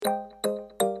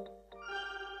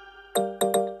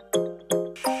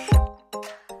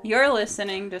You're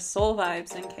listening to Soul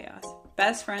Vibes and Chaos.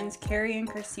 Best friends Carrie and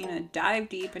Christina dive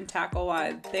deep and tackle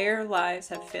why their lives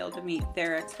have failed to meet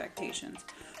their expectations.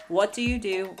 What do you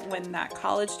do when that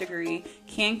college degree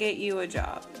can't get you a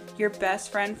job? Your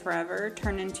best friend forever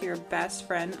turned into your best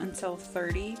friend until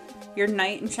 30? Your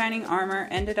knight in shining armor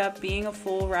ended up being a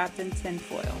fool wrapped in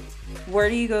tinfoil. Where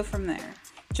do you go from there?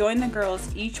 Join the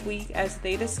girls each week as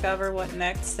they discover what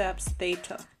next steps they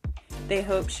took. They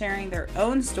hope sharing their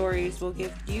own stories will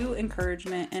give you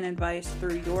encouragement and advice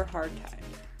through your hard time.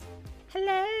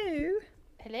 Hello.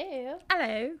 Hello.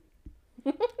 Hello.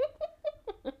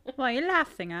 What are you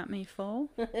laughing at me for?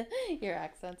 Your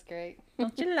accent's great.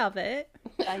 Don't you love it?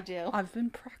 I do. I've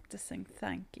been practicing,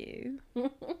 thank you.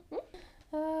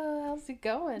 How's it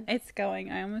going? It's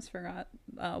going. I almost forgot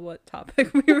what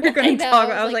topic we were going to talk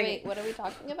about. I was like, wait, what are we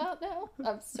talking about now?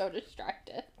 I'm so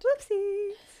distracted.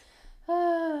 Whoopsies.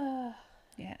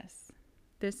 Yes.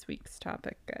 This week's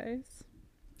topic, guys.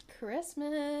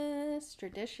 Christmas,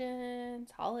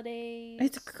 traditions, holidays.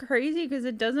 It's crazy because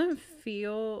it doesn't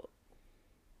feel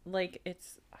like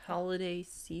it's holiday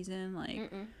season.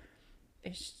 Like,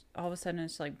 it's all of a sudden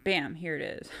it's like, bam, here it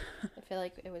is. I feel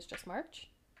like it was just March,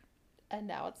 and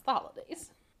now it's the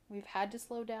holidays. We've had to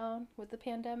slow down with the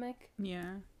pandemic.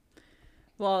 Yeah.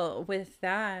 Well, with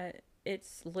that,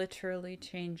 it's literally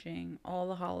changing all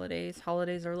the holidays.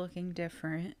 Holidays are looking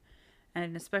different.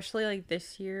 And especially like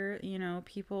this year, you know,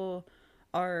 people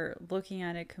are looking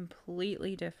at it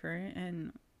completely different.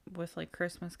 And with like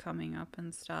Christmas coming up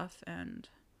and stuff. And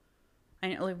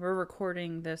I know like we're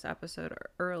recording this episode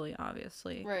early,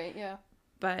 obviously. Right, yeah.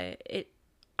 But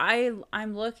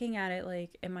I'm looking at it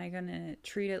like, am I going to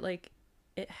treat it like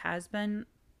it has been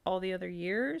all the other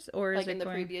years, or is like it in the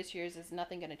previous years, is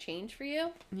nothing going to change for you?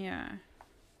 Yeah,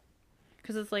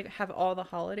 because it's like, have all the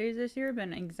holidays this year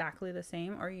been exactly the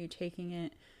same, or are you taking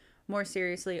it more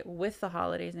seriously with the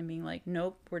holidays and being like,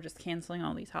 nope, we're just canceling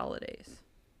all these holidays?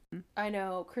 I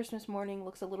know Christmas morning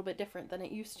looks a little bit different than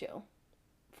it used to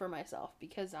for myself,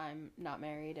 because I'm not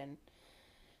married and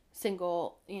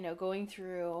single, you know, going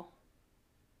through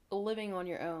living on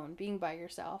your own, being by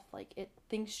yourself, like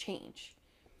things change.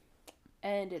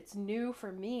 And it's new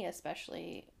for me,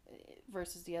 especially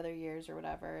versus the other years or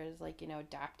whatever, is like, you know,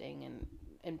 adapting and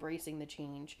embracing the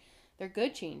change. They're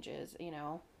good changes, you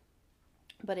know,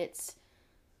 but it's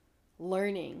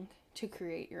learning to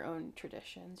create your own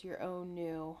traditions, your own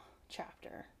new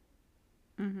chapter.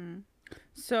 Mm-hmm.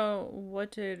 So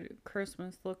what did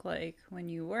Christmas look like when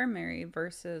you were married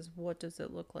versus what does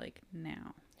it look like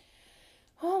now?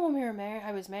 Oh, when we were married,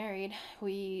 I was married,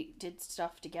 we did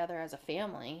stuff together as a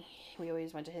family. We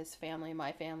always went to his family,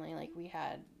 my family. Like, we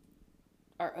had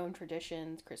our own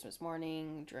traditions, Christmas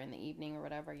morning, during the evening or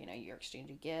whatever. You know, you're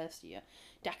exchanging gifts, you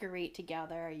decorate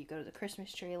together, you go to the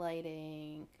Christmas tree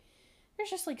lighting. There's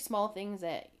just, like, small things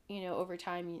that, you know, over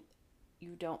time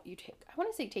you take, I want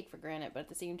to say take for granted, but at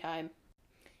the same time,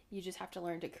 you just have to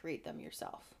learn to create them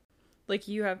yourself. Like,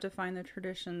 you have to find the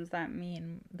traditions that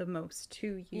mean the most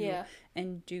to you,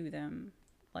 and do them,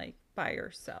 like, by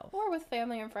yourself. Or with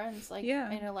family and friends. Like, yeah.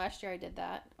 I know last year I did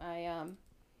that. I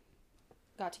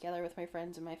got together with my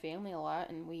friends and my family a lot,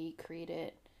 and we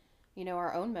created, you know,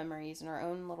 our own memories and our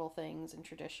own little things and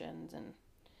traditions, and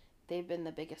they've been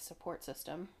the biggest support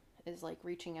system, is, like,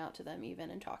 reaching out to them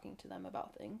even and talking to them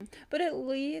about things. But at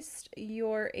least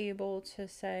you're able to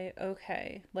say,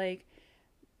 okay, like,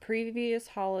 previous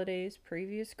holidays,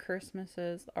 previous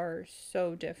Christmases are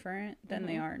so different than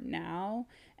they are now.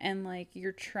 And, like,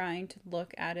 you're trying to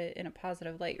look at it in a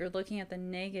positive light. You're looking at the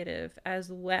negative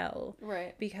as well.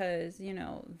 Right. Because, you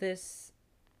know, this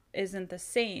isn't the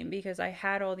same, because I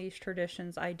had all these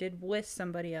traditions I did with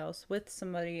somebody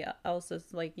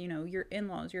else's, like, you know, your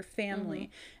in-laws, your family.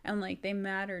 And, like, they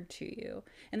mattered to you.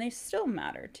 And they still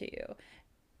matter to you.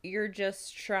 You're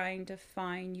just trying to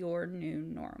find your new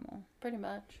normal. Pretty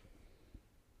much.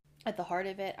 At the heart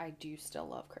of it, I do still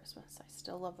love Christmas. I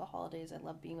still love the holidays. I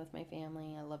love being with my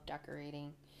family. I love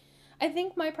decorating. I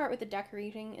think my part with the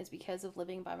decorating is because of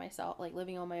living by myself, like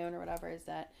living on my own or whatever, is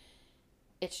that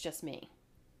it's just me.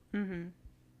 Mm-hmm.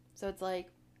 So it's like,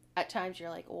 at times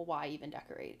you're like, well, why even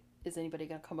decorate? Is anybody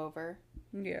going to come over?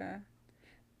 Yeah.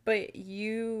 But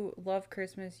you love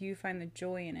Christmas. You find the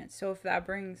joy in it. So if that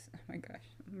brings, oh my gosh,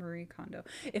 Marie Kondo,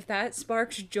 if that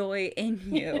sparks joy in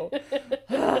you,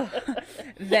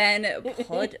 then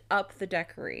put up the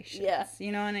decorations. Yeah.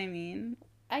 You know what I mean?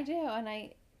 I do.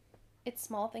 And it's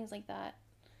small things like that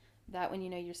when, you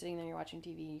know, you're sitting there, you're watching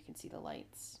TV, you can see the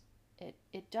lights.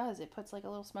 It does. It puts, like, a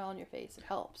little smile on your face. It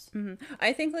helps. Mm-hmm.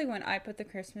 I think, like, when I put the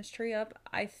Christmas tree up,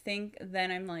 I think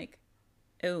then I'm like,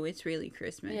 oh, it's really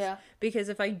Christmas. Yeah. Because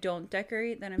if I don't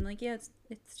decorate, then I'm like, yeah,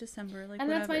 it's December, like, and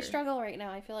whatever. that's my struggle right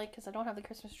now. I feel like because I don't have the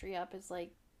Christmas tree up, is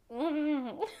like,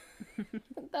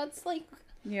 that's like,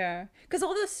 Yeah, because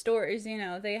all the stores, you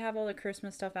know, they have all the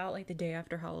Christmas stuff out like the day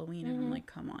after Halloween, and I'm like,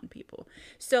 come on, people.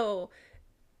 So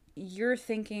you're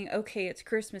thinking, okay, it's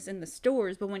Christmas in the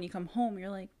stores, but when you come home, you're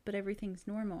like, but everything's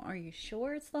normal. Are you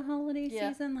sure it's the holiday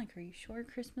season? Like, are you sure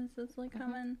Christmas is like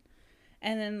coming?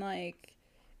 And then like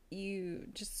you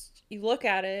look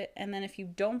at it, and then if you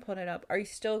don't put it up, are you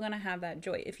still going to have that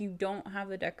joy? If you don't have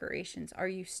the decorations, are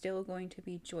you still going to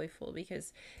be joyful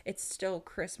because it's still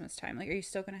Christmas time? Like, are you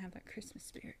still going to have that Christmas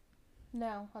spirit?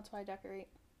 no, that's why I decorate.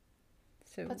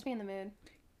 So Puts me in the mood.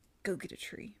 go get a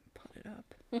tree, put it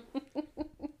up.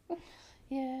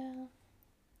 Yeah.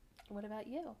 What about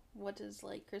you? What does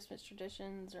like Christmas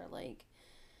traditions or like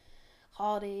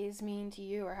holidays mean to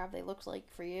you, or have they looked like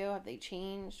for you? Have they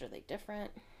changed? Are they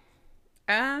different?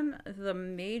 The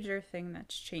major thing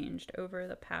that's changed over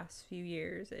the past few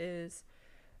years is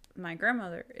my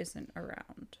grandmother isn't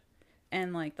around.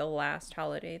 And like the last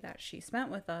holiday that she spent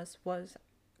with us was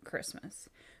Christmas.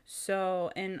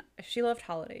 So, and she loved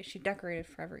holidays. She decorated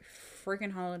for every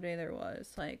freaking holiday there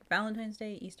was. Like Valentine's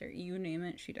Day, Easter, you name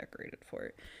it, she decorated for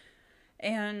it.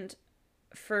 And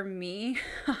for me,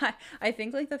 I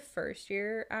think like the first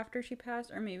year after she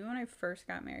passed, or maybe when I first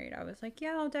got married, I was like,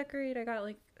 yeah, I'll decorate. I got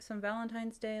like some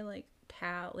Valentine's Day like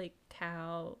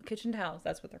kitchen towels.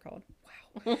 That's what they're called.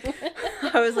 Wow.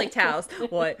 I was like, towels.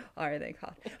 What are they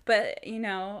called? But you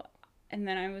know, and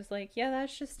then I was like, yeah,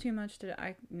 that's just too much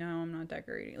no, I'm not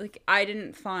decorating. Like, I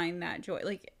didn't find that joy.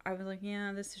 Like, I was like,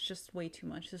 yeah, this is just way too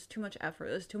much. This is too much effort.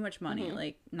 This is too much money.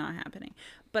 Like, not happening.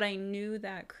 But I knew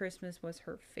that Christmas was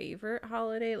her favorite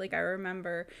holiday. Like, I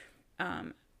remember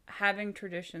having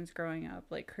traditions growing up.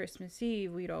 Like, Christmas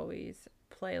Eve, we'd always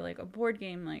play, like, a board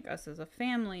game, like, us as a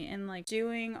family. And, like,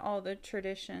 doing all the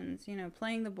traditions, you know,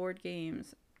 playing the board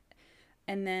games.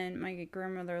 And then my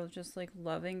grandmother just like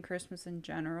loving Christmas in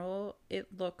general. It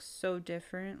looks so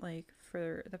different like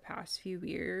for the past few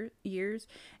years.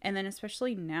 And then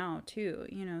especially now too,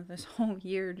 you know, this whole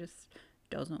year just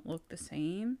doesn't look the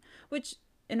same, which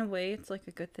in a way it's like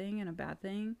a good thing and a bad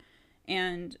thing.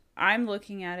 And I'm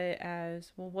looking at it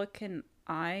as, well, what can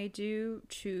I do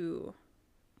to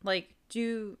like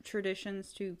do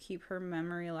traditions to keep her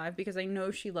memory alive, because I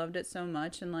know she loved it so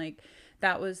much, and like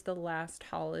that was the last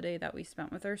holiday that we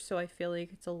spent with her, so I feel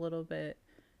like it's a little bit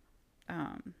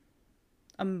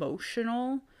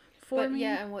emotional for me.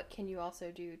 Yeah, and what can you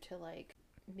also do to like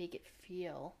make it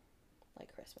feel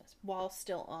like Christmas while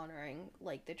still honoring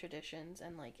like the traditions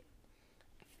and like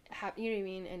you know what I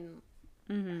mean, and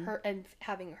her and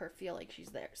having her feel like she's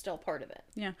there, still part of it.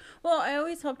 Yeah. Well, I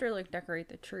always helped her like decorate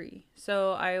the tree.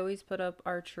 So I always put up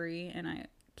our tree, and I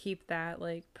keep that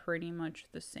like pretty much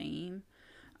the same.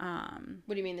 What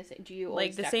do you mean the same? Do you like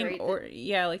always the same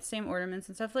like same ornaments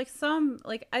and stuff? Like some,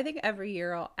 like I think every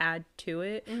year I'll add to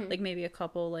it, like maybe a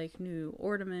couple like new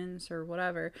ornaments or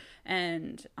whatever.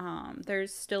 And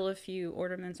there's still a few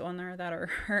ornaments on there that are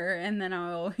her, and then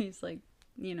I always like,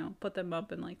 you know, put them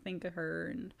up and like think of her.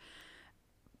 And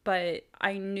but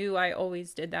I knew I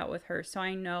always did that with her, so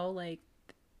I know like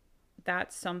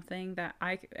that's something that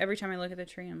every time I look at the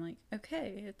tree, I'm like,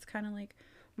 okay, it's kind of like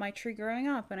my tree growing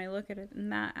up, and I look at it in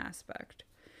that aspect.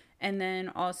 And then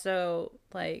also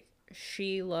like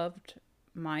she loved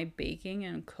my baking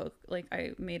and like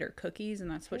I made her cookies,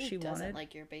 and that's what she wanted.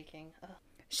 Like your baking. Ugh.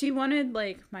 She wanted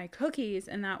like my cookies,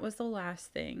 and that was the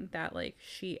last thing that like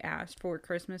she asked for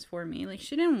Christmas for me. Like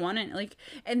she didn't want it, like,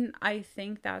 and I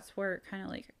think that's where it kind of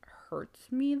like hurts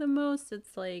me the most.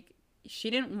 It's like she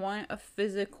didn't want a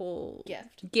physical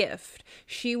gift.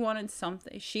 She wanted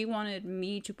something. She wanted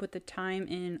me to put the time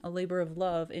in, a labor of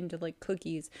love into like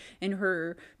cookies, and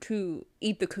her to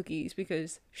eat the cookies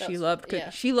because she loved cookies. Yeah.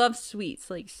 She loves sweets.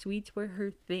 Like sweets were her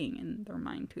thing, and they're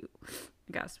mine too.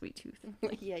 I got a sweet tooth.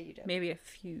 Like, yeah, you do. Maybe a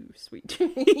few sweet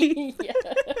teeth. Yeah.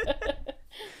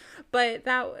 But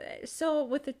so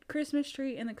with the Christmas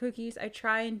tree and the cookies, I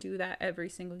try and do that every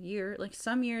single year. Like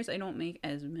some years I don't make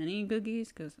as many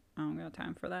cookies because I don't got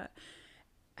time for that.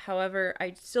 However,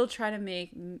 I still try to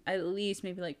make at least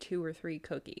maybe like 2 or 3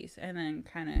 cookies, and then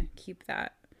kind of keep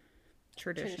that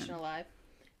tradition alive.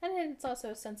 And then it's also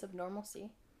a sense of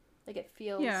normalcy. Like it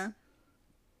feels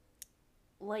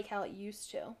like how it used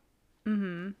to.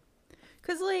 Mm-hmm.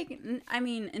 Because like, I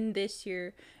mean, in this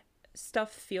year,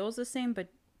 stuff feels the same, but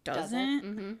doesn't.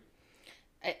 Mm-hmm.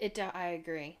 I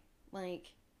agree.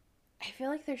 Like, I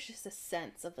feel like there's just a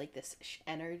sense of like this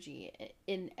energy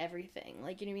in everything.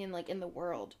 Like, you know what I mean? Like in the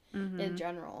world in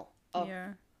general.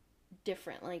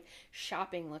 different. Like,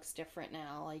 shopping looks different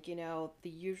now. Like, you know, the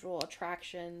usual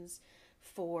attractions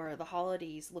for the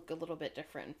holidays look a little bit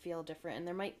different and feel different. And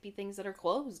there might be things that are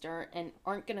closed or and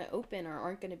aren't going to open or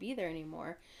aren't going to be there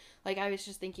anymore. Like, I was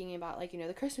just thinking about, like, you know,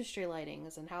 the Christmas tree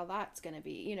lightings and how that's going to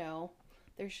be, you know.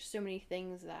 There's just so many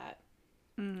things that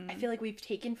I feel like we've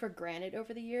taken for granted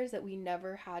over the years that we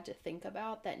never had to think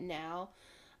about, that now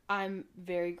I'm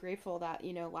very grateful that,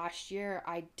 you know, last year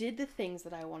I did the things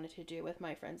that I wanted to do with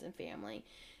my friends and family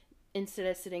instead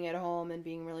of sitting at home and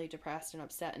being really depressed and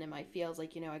upset and in my feels.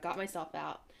 Like, you know, I got myself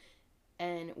out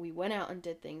and we went out and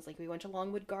did things. Like, we went to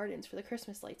Longwood Gardens for the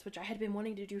Christmas lights, which I had been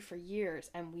wanting to do for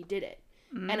years, and we did it.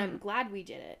 And I'm glad we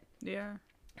did it. Yeah.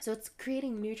 So it's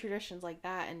creating new traditions like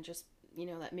that, and just, you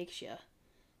know, that makes you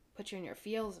put you in your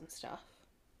feels and stuff.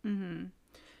 And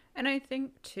I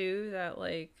think too that,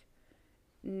 like,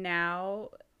 now,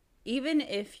 even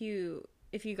if you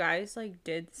guys like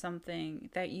did something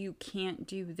that you can't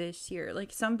do this year,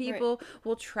 like some people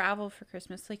will travel for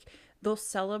Christmas, like they'll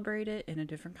celebrate it in a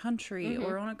different country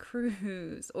or on a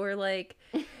cruise, or like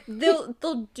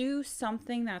they'll do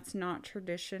something that's not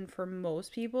tradition for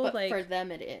most people, But like for them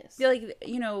it is. like,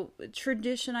 you know,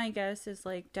 tradition, I guess, is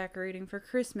like decorating for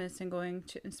Christmas and going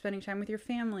to and spending time with your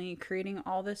family, creating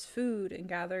all this food and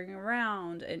gathering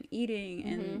around and eating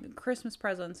and Christmas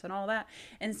presents and all that.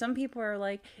 And some people are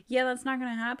like, yeah, that's not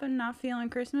gonna happen, not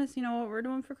feeling Christmas. You know what we're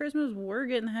doing for Christmas? We're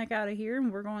getting the heck out of here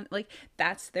and we're going, like,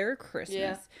 that's their Christmas.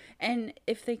 Yeah. And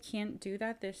if they can't do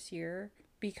that this year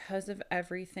because of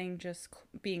everything just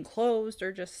being closed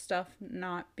or just stuff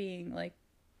not being like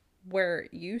where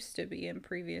it used to be in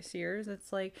previous years,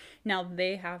 it's like now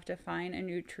they have to find a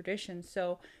new tradition.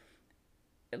 So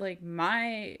like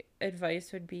my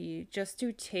advice would be just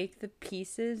to take the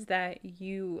pieces that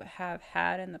you have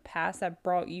had in the past that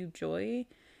brought you joy.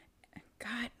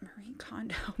 God, Marie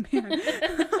Kondo, man.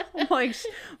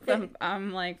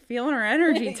 I'm like feeling her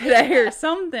energy today or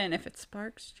something, if it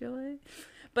sparks joy.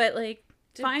 But like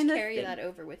To find carry that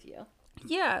over with you.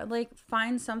 Yeah, like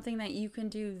find something that you can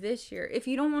do this year. If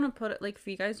you don't want to put it, like if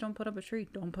you guys don't put up a tree,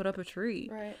 don't put up a tree.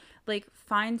 Right. Like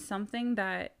find something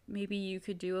that maybe you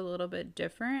could do a little bit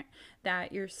different,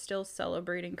 that you're still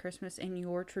celebrating Christmas in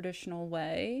your traditional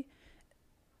way,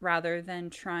 rather than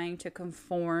trying to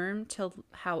conform to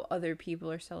how other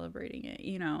people are celebrating it,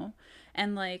 you know?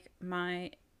 And like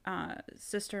my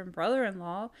sister and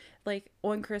brother-in-law, like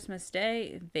on Christmas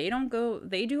Day, they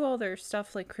do all their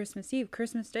stuff like Christmas Eve.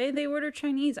 Christmas Day, they order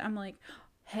Chinese. I'm like,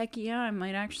 heck yeah, I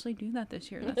might actually do that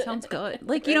this year. That sounds good.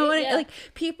 Like, you know what? Yeah. Like,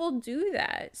 people do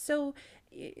that. So,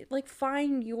 like,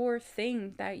 find your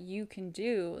thing that you can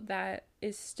do that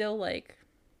is still, like,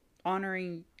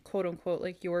 honoring, quote unquote,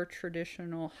 like, your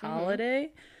traditional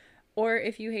holiday. Or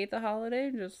if you hate the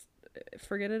holiday, just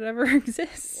forget it ever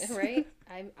exists. Right?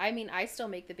 I mean, I still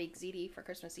make the baked ziti for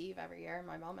Christmas Eve every year,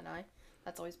 my mom and I.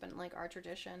 That's always been, like, our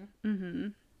tradition.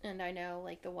 And I know,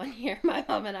 like, the one year my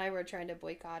mom and I were trying to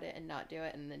boycott it and not do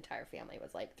it, and the entire family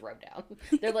was like, throw down.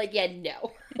 They're like, yeah,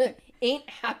 no. Ain't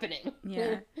happening.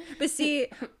 Yeah. But see,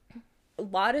 a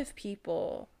lot of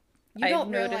people, You I've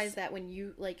don't realize noticed- that when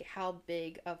you, like, how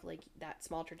big of, like, that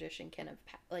small tradition can,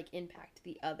 like, impact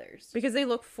the others. because they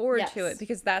look forward to Yes. it,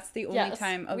 because that's the only Yes.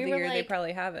 time of We the were year they like,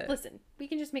 probably have it. Listen, we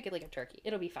can just make it like a turkey.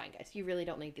 It'll be fine, guys. You really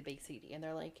don't need the baked ziti. And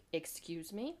they're like,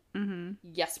 excuse me?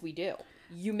 Yes, we do.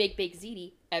 You make baked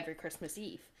ziti every Christmas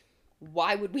Eve.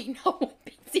 Why would we not want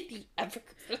baked ziti every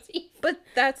Christmas Eve? But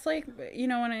that's like, you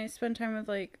know, when I spend time with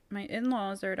like my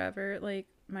in-laws or whatever, like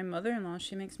my mother-in-law,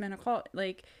 she makes manicotti.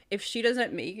 Like if she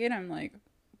doesn't make it, I'm like,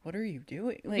 what are you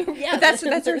doing? Like, Yeah. that's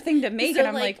her thing to make So, it.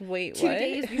 I'm like, wait, 2 what?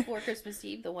 days before Christmas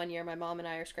Eve, the one year my mom and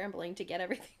I are scrambling to get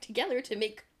everything together to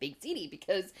make baked ziti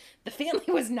because the family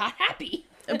was not happy.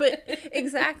 But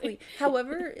exactly.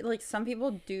 However, like some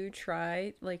people do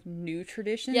try like new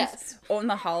traditions Yes. on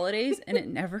the holidays, and it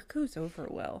never goes over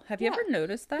well. Have you Yeah. ever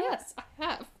noticed that? Yes, I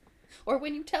have. Or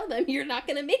when you tell them you're not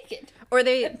going to make it. Or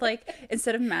they like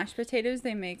instead of mashed potatoes,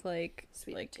 they make like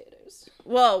Sweet like potatoes.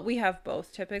 well, we have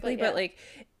both typically, But, yeah. but like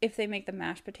if they make the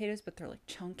mashed potatoes, but they're like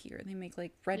chunkier, they make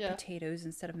like red Yeah. potatoes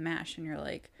instead of mash, and you're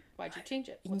like, Why'd you change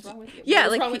it? What's wrong with you? Yeah,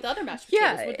 What's like, wrong with the other mashed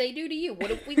potatoes? yeah. What they do to you?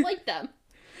 What if we like them?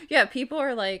 yeah, people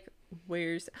are like,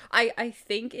 where's I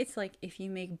think it's like if you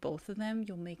make both of them,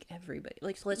 you'll make everybody.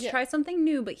 Like, so let's Yeah. try something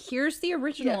new, but here's the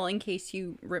original in case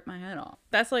you rip my head off.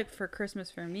 That's like for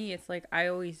Christmas for me, it's like I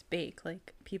always bake.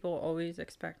 Like people always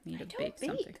expect me to bake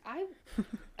something.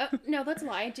 No, that's a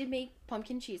lie. I did make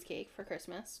pumpkin cheesecake for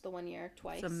Christmas the one year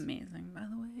twice. It's amazing, by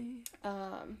the way.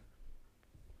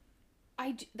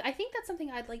 I think that's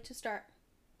something I'd like to start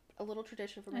a little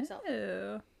tradition for myself.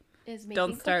 Ew. is making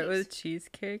Don't start cookies. with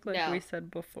cheesecake like No. we said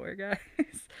before, guys.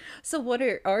 So what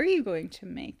are you going to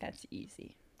make that's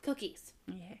easy? Cookies.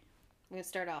 Yeah. I'm going to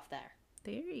start off there.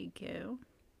 There you go.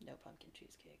 No pumpkin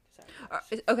cheesecake.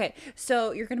 Sorry. Okay,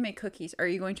 so you're going to make cookies. Are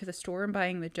you going to the store and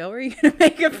buying the dough, or are you going to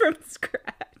make it from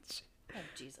scratch? Oh,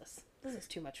 Jesus. This is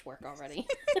too much work already.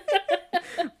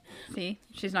 See?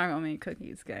 She's not going to make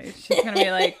cookies, guys. She's going to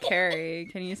be like, Carrie,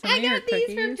 can you send I me your got these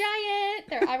cookies? from Giant.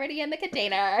 They're already in the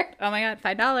container. Oh my God,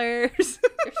 $5.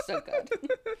 They're so good.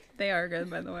 They are good,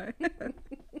 by the way.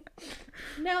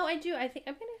 No, I do. I think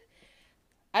I'm going to...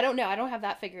 I don't know. I don't have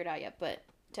that figured out yet, but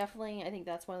definitely I think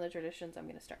that's one of the traditions I'm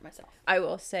going to start myself. I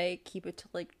will say keep it to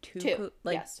like two.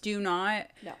 Like, yes. do not.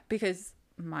 No. Because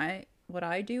what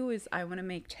I do is I want to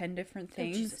make 10 different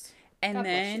things. Jesus. And God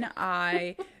bless then you.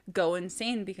 I go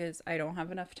insane because I don't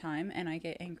have enough time and I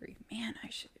get angry. Man, I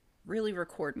should really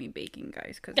record me baking,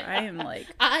 guys, because I am like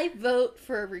I vote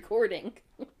for recording.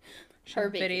 Her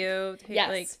baking. video. Yes.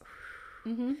 Like,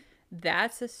 Mm-hmm.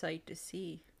 that's a sight to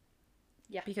see.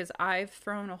 Yeah. Because I've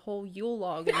thrown a whole Yule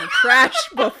log in the trash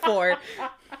before.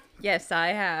 Yes, I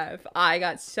have. I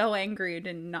got so angry. It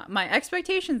did not. My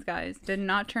expectations, guys, did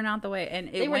not turn out the way,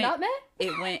 and They were not met?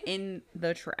 It went in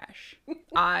the trash.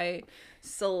 I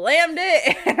slammed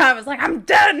it, and I was like, "I'm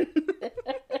done."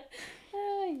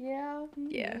 Yeah.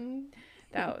 Yeah. Mhm.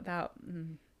 That.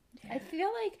 I feel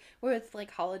like with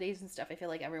like holidays and stuff, I feel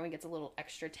like everyone gets a little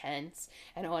extra tense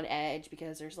and on edge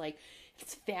because there's like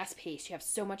it's fast paced. You have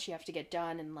so much you have to get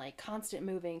done and like constant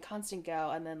moving, constant go,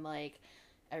 and then like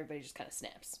everybody just kind of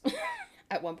snaps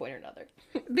at one point or another.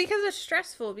 Because it's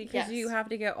stressful because Yes. you have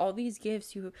to get all these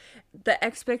gifts. The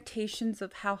expectations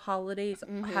of how holidays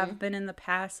have been in the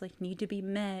past like need to be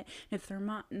met. If they're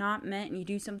not met and you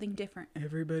do something different,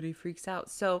 everybody freaks out.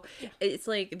 So it's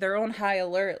like they're on high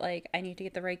alert. Like, I need to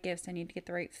get the right gifts. I need to get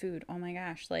the right food. Oh my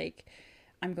gosh. Like,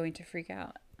 I'm going to freak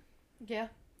out. Yeah,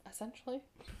 essentially.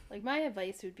 Like my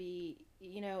advice would be,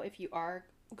 if you are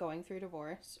going through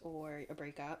divorce or a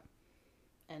breakup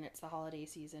and it's the holiday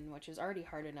season, which is already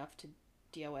hard enough to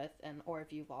deal with, or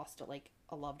if you've lost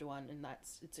a loved one and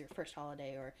it's your first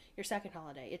holiday or your second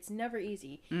holiday, it's never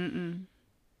easy. Mm-mm.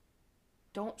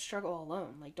 Don't struggle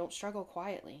alone. Like, don't struggle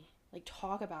quietly. Like,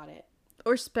 talk about it.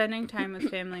 Or spending time with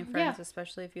family and friends, Yeah.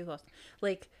 especially if you lost.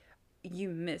 Like, you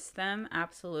miss them,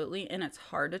 absolutely. And it's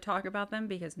hard to talk about them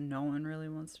because no one really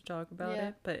wants to talk about Yeah.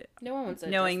 it. But No one wants to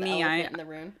knowing address the me, elephant in the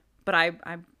room. But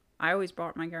I always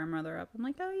brought my grandmother up. I'm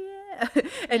like, oh yeah.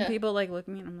 And Yeah. people like look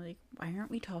at me and I'm like, why aren't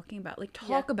we talking about, like,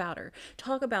 talk about her,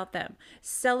 talk about them,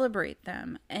 celebrate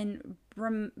them, and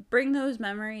bring those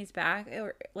memories back.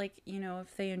 Or like,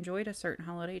 if they enjoyed a certain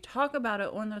holiday, talk about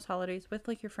it on those holidays with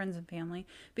like your friends and family,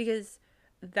 because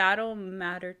that'll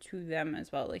matter to them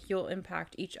as well. Like, you'll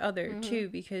impact each other too,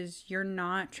 because you're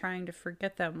not trying to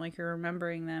forget them. Like, you're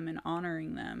remembering them and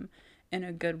honoring them in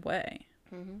a good way.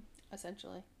 Mm-hmm.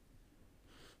 Essentially.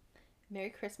 Merry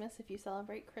Christmas if you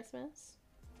celebrate Christmas.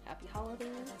 Happy holidays.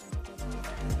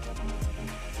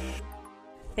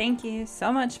 Thank you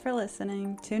so much for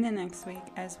listening. Tune in next week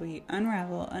as we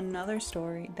unravel another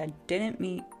story that didn't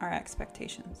meet our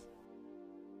expectations.